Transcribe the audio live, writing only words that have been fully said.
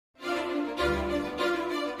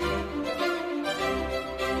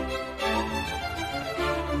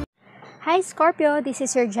Hi Scorpio, this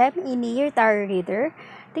is your Gemini Year Tarot Reader.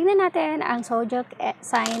 Tingnan natin ang zodiac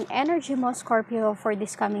sign energy mo Scorpio for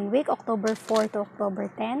this coming week, October 4 to October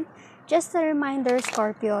 10. Just a reminder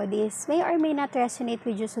Scorpio, this may or may not resonate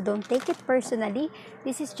with you, so don't take it personally.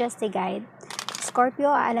 This is just a guide. Scorpio,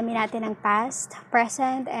 aalamin natin ang past,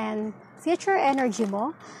 present, and future energy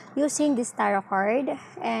mo using this tarot card.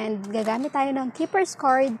 And gagamit tayo ng Keeper's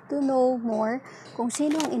card to know more kung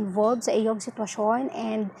sinong involved sa iyong sitwasyon,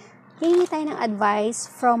 and hingi tayo ng advice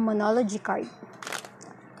from Monology card.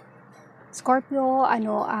 Scorpio,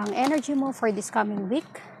 ano ang energy mo for this coming week?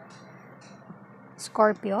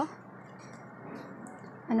 Scorpio,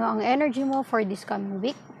 ano ang energy mo for this coming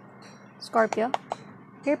week? Scorpio,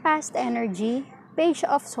 your past energy, Page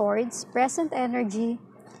of Swords, present energy,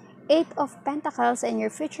 Eight of Pentacles, and your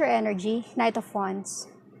future energy, Knight of Wands.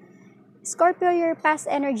 Scorpio, your past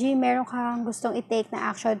energy, meron kang gustong i-take na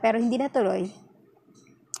action pero hindi natuloy.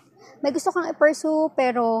 May gusto kang i-pursue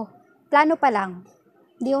pero plano pa lang,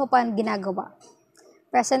 hindi mo pa ginagawa.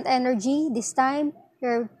 Present energy, this time,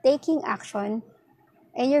 you're taking action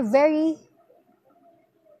and you're very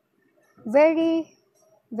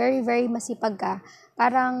masipag ka.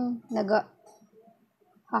 Parang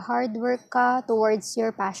hard work ka towards your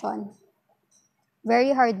passion.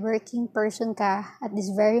 Very hardworking person ka at this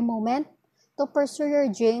very moment to pursue your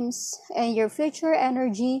dreams, and your future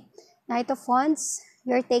energy, Knight of Wands,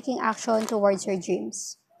 you're taking action towards your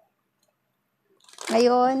dreams.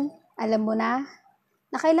 Ngayon, alam mo na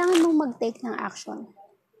kailangan mong mag-take ng action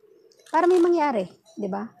para may mangyari, di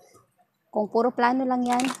ba? Kung puro plano lang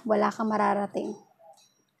yan, wala kang mararating.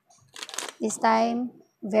 This time,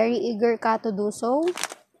 very eager ka to do so.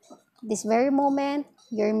 This very moment,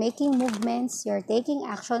 you're making movements, you're taking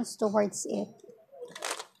actions towards it.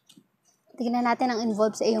 Tingnan natin ang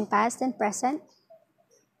involved sa iyong past and present.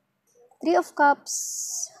 Three of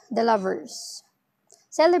Cups, the Lovers.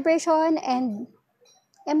 Celebration and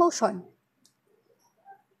emotion.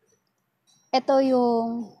 Ito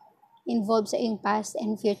yung involved sa iyong past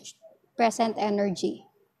and future, present energy.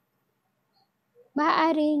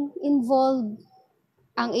 Maaaring involved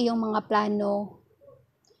ang iyong mga plano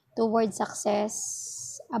towards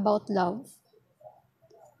success about love.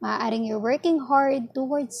 Maaaring you're working hard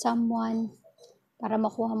towards someone para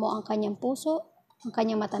makuha mo ang kanyang puso, ang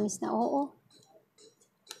kanyang matamis na oo.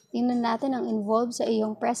 Tingnan natin ang involved sa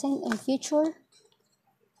iyong present and future.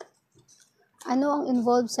 Ano ang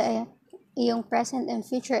involved sa iyong present and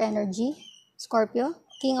future energy? Scorpio,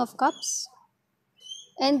 King of Cups,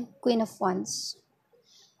 and Queen of Wands.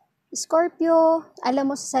 Scorpio,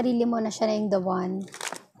 alam mo sa sarili mo na siya na yung the one.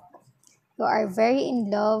 You are very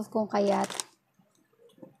in love kung kaya't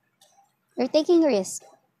you're taking risk.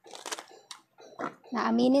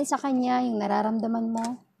 Naaminin sa kanya yung nararamdaman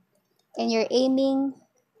mo, and you're aiming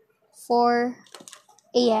for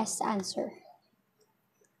a yes answer.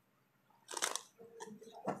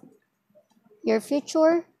 Your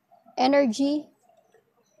future energy,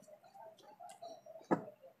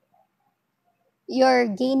 you're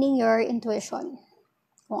gaining your intuition.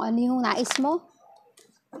 Kung ano yung nais mo,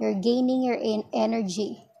 you're gaining your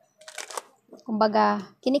energy.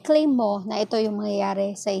 Kumbaga, kiniklaim mo na ito yung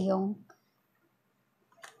mangyayari sa iyong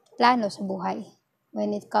plano sa buhay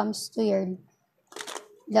when it comes to your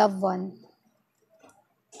loved one.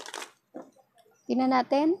 Tingnan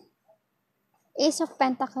natin. Ace of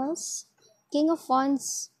Pentacles, King of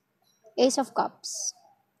Wands, Ace of Cups.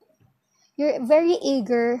 You're very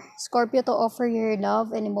eager, Scorpio, to offer your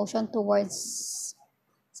love and emotion towards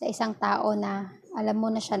sa isang tao na alam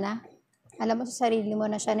mo sa sarili mo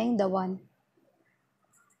na siya na yung the one.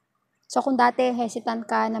 So kung dati hesitant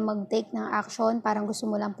ka na mag-take ng action, parang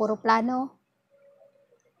gusto mo lang puro plano,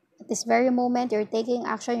 at this very moment, you're taking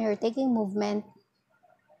action, you're taking movement,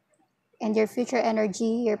 and your future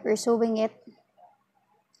energy, you're pursuing it.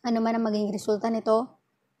 Ano man ang maging resulta nito,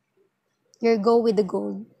 you go with the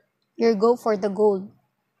gold. You go for the gold.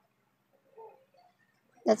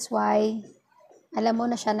 That's why, alam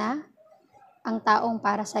mo na siya na ang taong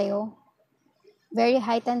para sa'yo. Very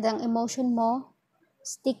heightened ang emotion mo.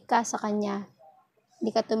 Stick ka sa kanya. Hindi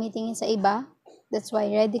ka tumitingin sa iba. That's why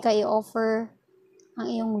ready ka i-offer ang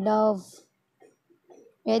iyong love.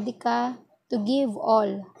 Ready ka to give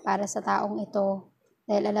all para sa taong ito.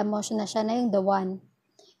 Dahil alam mo siya na yung the one.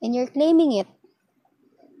 And you're claiming it.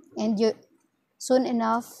 And soon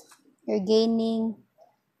enough, you're gaining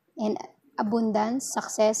an abundance,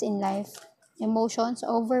 success in life. Emotions,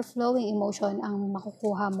 overflowing emotion ang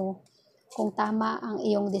makukuha mo kung tama ang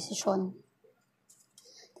iyong desisyon.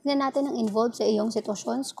 Tignan natin ang involved sa iyong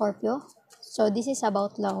sitwasyon, Scorpio. So, this is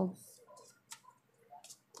about love.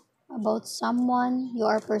 about someone you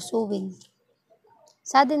are pursuing.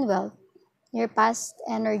 Sudden wealth, your past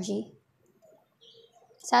energy.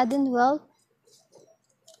 Sudden wealth,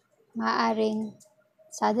 maaring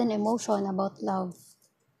sudden emotion about love.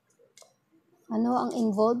 Ano ang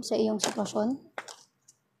involved sa iyong sitwasyon?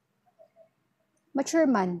 Mature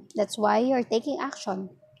man, that's why you're taking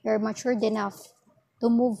action. You're matured enough to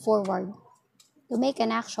move forward, to make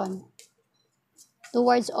an action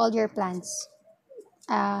towards all your plans.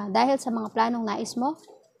 Dahil sa mga planong nais mo,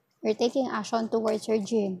 you're taking action towards your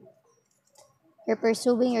dream. You're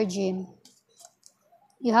pursuing your dream.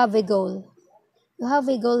 You have a goal. You have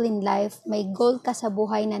a goal in life. May goal ka sa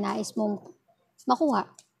buhay na nais mong makuha.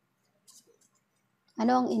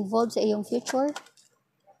 Ano ang involved sa iyong future?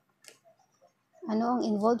 Ano ang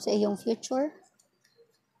involved sa iyong future?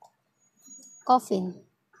 Coffin.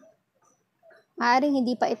 Maaring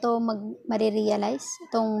hindi pa ito marirealize,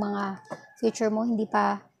 itong mga future mo, hindi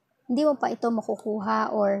mo pa ito makukuha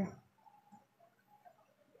or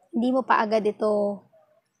hindi mo pa agad ito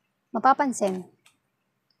mapapansin.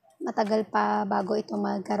 Matagal pa bago ito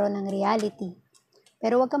magkaroon ng reality.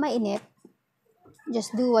 Pero huwag ka mainip.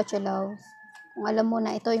 Just do what you love. Kung alam mo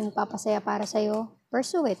na ito yung papasaya para sa'yo,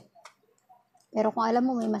 pursue it. Pero kung alam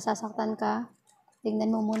mo may masasaktan ka,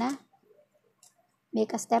 tingnan mo muna.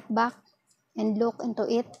 Make a step back and look into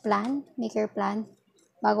it. Plan, make your plan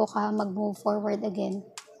bago ka mag-move forward again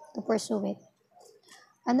to pursue it.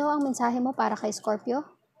 Ano ang mensahe mo para kay Scorpio?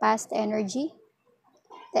 Past energy.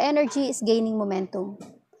 The energy is gaining momentum.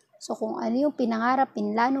 So kung ano yung pinangarap,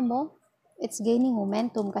 pinlano mo, it's gaining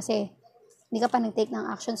momentum kasi hindi ka pa nag-take ng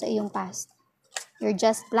action sa iyong past. You're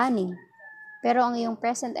just planning. Pero ang iyong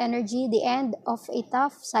present energy, the end of a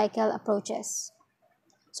tough cycle approaches.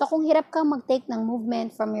 So kung hirap kang mag-take ng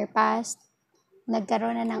movement from your past,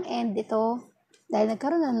 nagkaroon na ng end ito dahil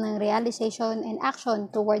nagkaroon na ng realization and action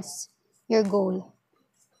towards your goal.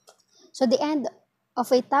 So the end of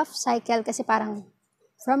a tough cycle kasi parang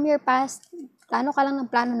from your past, plano ka lang ng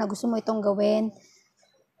plano na gusto mo itong gawin,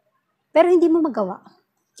 pero hindi mo magawa.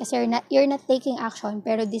 Kasi you're not taking action,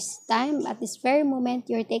 pero this time, at this very moment,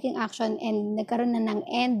 you're taking action and nagkaroon na ng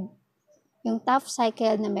end yung tough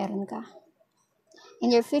cycle na meron ka. And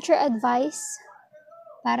your future advice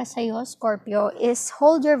para sa'yo, Scorpio, is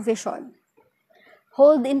hold your vision.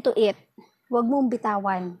 Hold into it. Huwag mong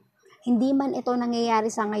bitawan. Hindi man ito nangyayari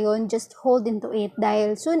sa ngayon, just hold into it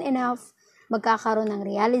dahil soon enough, magkakaroon ng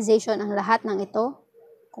realization ang lahat ng ito.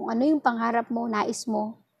 Kung ano yung pangarap mo, nais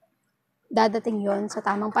mo, dadating yon sa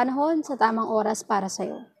tamang panahon, sa tamang oras para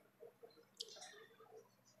sa'yo.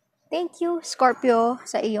 Thank you, Scorpio,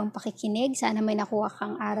 sa iyong pakikinig. Sana may nakuha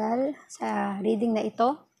kang aral sa reading na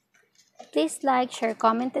ito. Please like, share,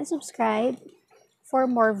 comment, and subscribe for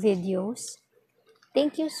more videos.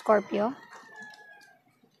 Thank you, Scorpio.